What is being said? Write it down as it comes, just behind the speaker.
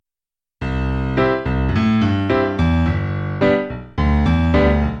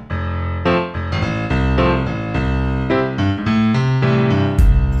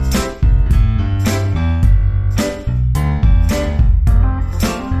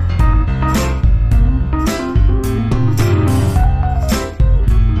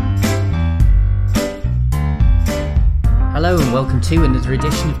and welcome to another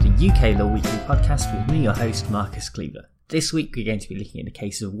edition of the UK Law Weekly podcast with me, your host, Marcus Cleaver. This week we're going to be looking at the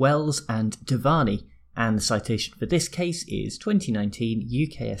case of Wells and Devani, and the citation for this case is 2019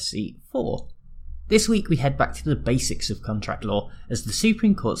 UKSC 4. This week we head back to the basics of contract law as the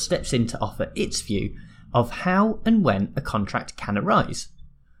Supreme Court steps in to offer its view of how and when a contract can arise.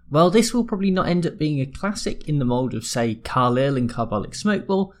 While this will probably not end up being a classic in the mould of, say, Carlisle and Carbolic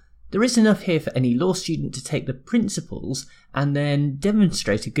Smokeball, there is enough here for any law student to take the principles and then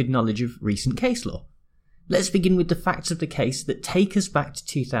demonstrate a good knowledge of recent case law. Let's begin with the facts of the case that take us back to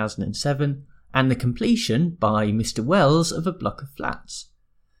 2007 and the completion by Mr. Wells of a block of flats.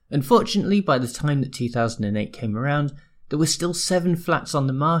 Unfortunately, by the time that 2008 came around, there were still 7 flats on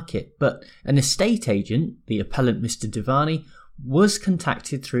the market, but an estate agent, the appellant Mr. Devani, was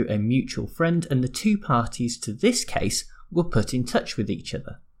contacted through a mutual friend, and the two parties to this case were put in touch with each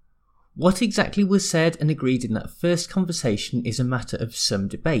other. What exactly was said and agreed in that first conversation is a matter of some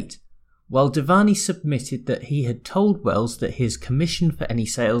debate. While Devani submitted that he had told Wells that his commission for any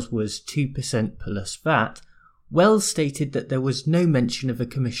sales was 2% plus VAT, Wells stated that there was no mention of a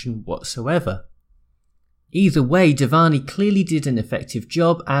commission whatsoever. Either way, Devani clearly did an effective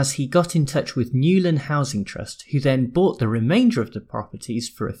job as he got in touch with Newland Housing Trust, who then bought the remainder of the properties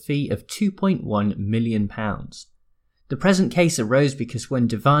for a fee of £2.1 million. The present case arose because when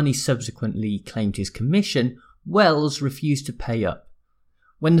Devani subsequently claimed his commission, Wells refused to pay up.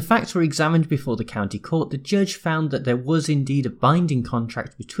 When the facts were examined before the county court, the judge found that there was indeed a binding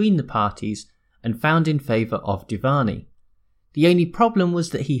contract between the parties and found in favour of Devani. The only problem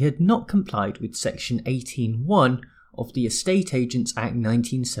was that he had not complied with Section 18.1 of the Estate Agents Act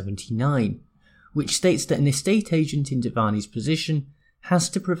 1979, which states that an estate agent in Devani's position has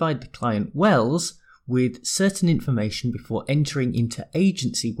to provide the client Wells with certain information before entering into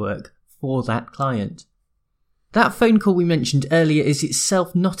agency work for that client. That phone call we mentioned earlier is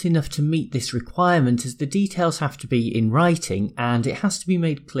itself not enough to meet this requirement, as the details have to be in writing and it has to be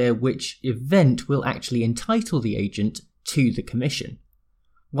made clear which event will actually entitle the agent to the commission.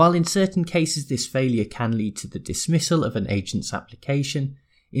 While in certain cases this failure can lead to the dismissal of an agent's application,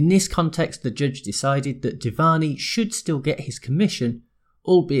 in this context the judge decided that Devani should still get his commission,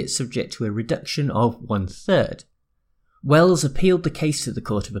 albeit subject to a reduction of 1/3. Wells appealed the case to the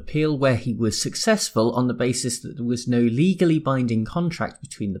Court of Appeal, where he was successful on the basis that there was no legally binding contract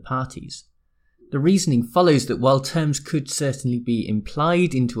between the parties. The reasoning follows that while terms could certainly be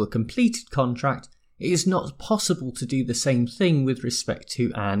implied into a completed contract, it is not possible to do the same thing with respect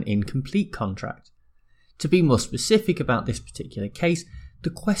to an incomplete contract. To be more specific about this particular case, the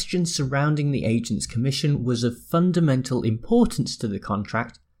question surrounding the agent's commission was of fundamental importance to the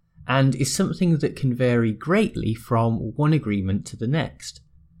contract and is something that can vary greatly from one agreement to the next.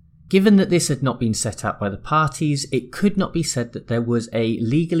 Given that this had not been set out by the parties, it could not be said that there was a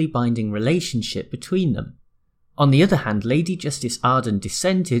legally binding relationship between them. On the other hand, Lady Justice Arden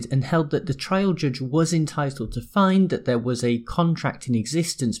dissented and held that the trial judge was entitled to find that there was a contract in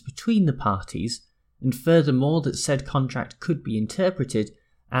existence between the parties, and furthermore that said contract could be interpreted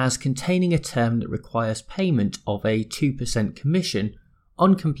as containing a term that requires payment of a 2% commission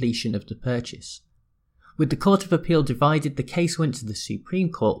on completion of the purchase. With the Court of Appeal divided, the case went to the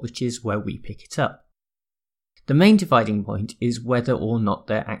Supreme Court, which is where we pick it up. The main dividing point is whether or not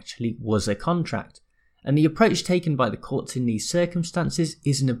there actually was a contract, and the approach taken by the courts in these circumstances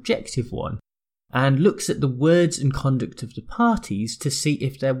is an objective one, and looks at the words and conduct of the parties to see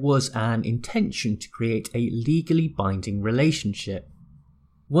if there was an intention to create a legally binding relationship.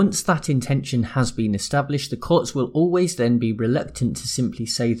 Once that intention has been established, the courts will always then be reluctant to simply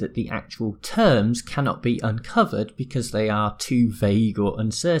say that the actual terms cannot be uncovered because they are too vague or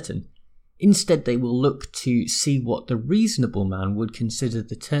uncertain. Instead, they will look to see what the reasonable man would consider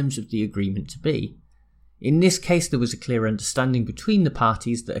the terms of the agreement to be. In this case, there was a clear understanding between the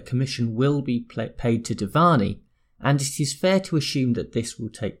parties that a commission will be paid to Devani, and it is fair to assume that this will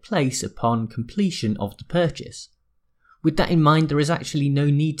take place upon completion of the purchase. With that in mind, there is actually no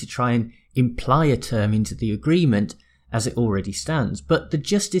need to try and imply a term into the agreement as it already stands, but the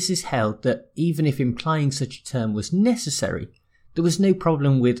justices held that even if implying such a term was necessary, there was no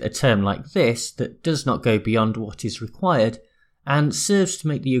problem with a term like this that does not go beyond what is required and serves to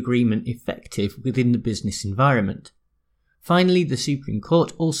make the agreement effective within the business environment. Finally, the Supreme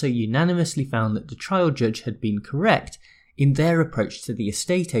Court also unanimously found that the trial judge had been correct in their approach to the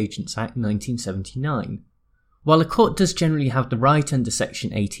Estate Agents Act 1979. While a court does generally have the right under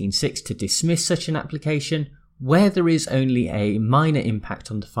Section 18.6 to dismiss such an application, where there is only a minor impact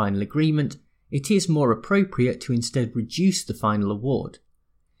on the final agreement, it is more appropriate to instead reduce the final award.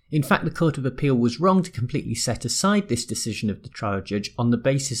 In fact, the Court of Appeal was wrong to completely set aside this decision of the trial judge on the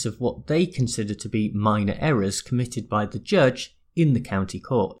basis of what they considered to be minor errors committed by the judge in the county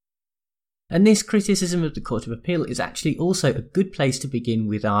court. And this criticism of the Court of Appeal is actually also a good place to begin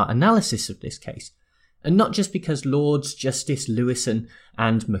with our analysis of this case, and not just because Lords Justice Lewison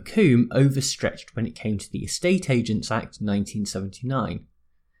and Macomb overstretched when it came to the Estate Agents Act 1979.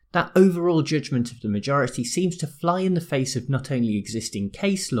 That overall judgment of the majority seems to fly in the face of not only existing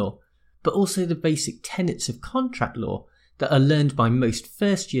case law, but also the basic tenets of contract law that are learned by most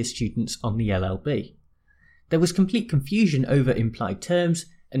first-year students on the LLB. There was complete confusion over implied terms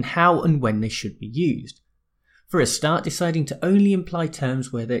and how and when they should be used. For a start, deciding to only imply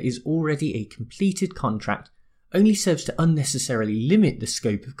terms where there is already a completed contract only serves to unnecessarily limit the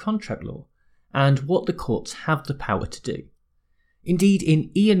scope of contract law and what the courts have the power to do. Indeed,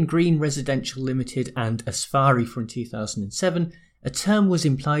 in Ian Green Residential Limited and Asfari from 2007, a term was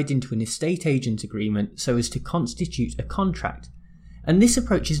implied into an estate agent agreement so as to constitute a contract, and this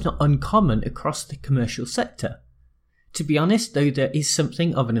approach is not uncommon across the commercial sector. To be honest, though, there is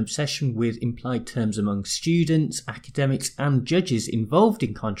something of an obsession with implied terms among students, academics and judges involved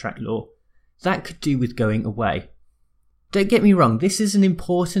in contract law, that could do with going away. Don't get me wrong, this is an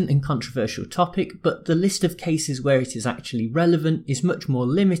important and controversial topic, but the list of cases where it is actually relevant is much more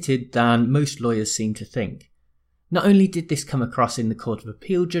limited than most lawyers seem to think. Not only did this come across in the Court of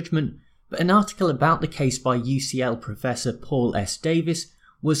Appeal judgment, but an article about the case by UCL Professor Paul S. Davis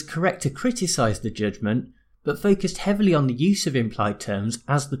was correct to criticise the judgment, but focused heavily on the use of implied terms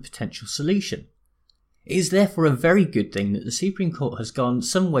as the potential solution. It is therefore a very good thing that the Supreme Court has gone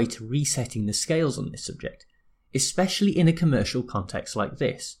some way to resetting the scales on this subject, especially in a commercial context like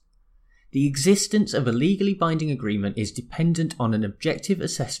this. The existence of a legally binding agreement is dependent on an objective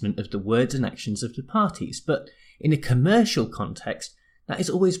assessment of the words and actions of the parties, but in a commercial context, that is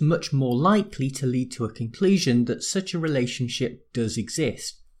always much more likely to lead to a conclusion that such a relationship does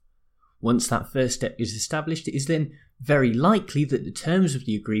exist. Once that first step is established, it is then very likely that the terms of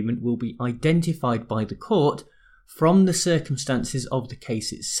the agreement will be identified by the court from the circumstances of the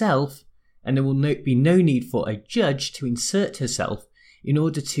case itself, and there will be no need for a judge to insert herself in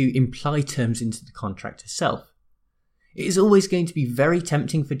order to imply terms into the contract herself. It is always going to be very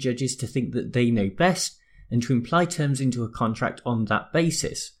tempting for judges to think that they know best and to imply terms into a contract on that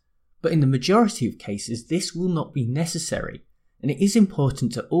basis, but in the majority of cases this will not be necessary, and it is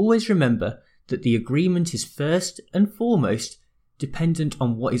important to always remember that the agreement is first and foremost dependent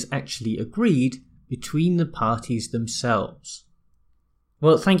on what is actually agreed between the parties themselves.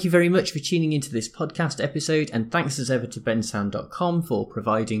 Well, thank you very much for tuning into this podcast episode, and thanks as ever to bensound.com for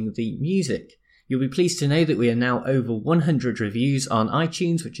providing the music. You'll be pleased to know that we are now over 100 reviews on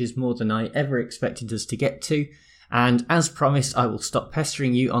iTunes, which is more than I ever expected us to get to, and as promised, I will stop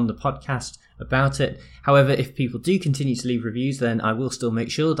pestering you on the podcast about it. However, if people do continue to leave reviews, then I will still make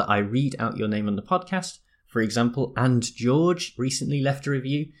sure that I read out your name on the podcast. For example, And George recently left a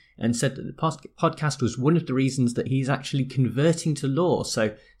review and said that the podcast was one of the reasons that he's actually converting to law.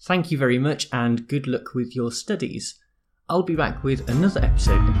 So thank you very much and good luck with your studies. I'll be back with another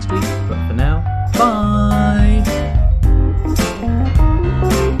episode next week, but for now, bye!